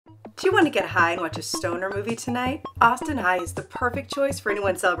Do you want to get high and watch a stoner movie tonight? Austin High is the perfect choice for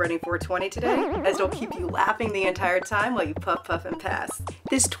anyone celebrating 420 today, as it'll keep you laughing the entire time while you puff, puff, and pass.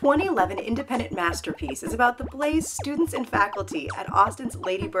 This 2011 independent masterpiece is about the blazed students and faculty at Austin's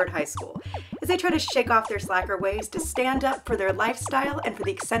Ladybird High School as they try to shake off their slacker ways to stand up for their lifestyle and for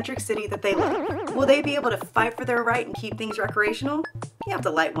the eccentric city that they love. Will they be able to fight for their right and keep things recreational? You have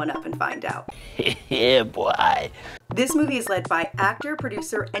to light one up and find out. Yeah, boy. This movie is led by actor,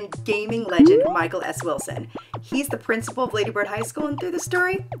 producer, and gaming legend Michael S. Wilson. He's the principal of Ladybird High School, and through the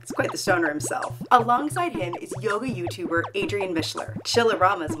story, he's quite the stoner himself. Alongside him is yoga YouTuber Adriene Mishler,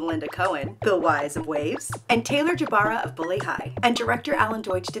 Chillerama's Melinda Cohen, Bill Wise of Waves, and Taylor Jabara of Bully High. And director Alan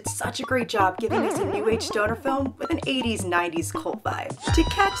Deutsch did such a great job giving us a new age stoner film with an 80s, 90s cult vibe. To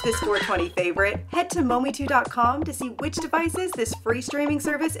catch this 420 favorite, head to Mometu.com to see which devices this free streaming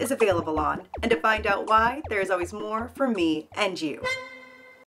service is available on, and to find out why, there is always more for me and you.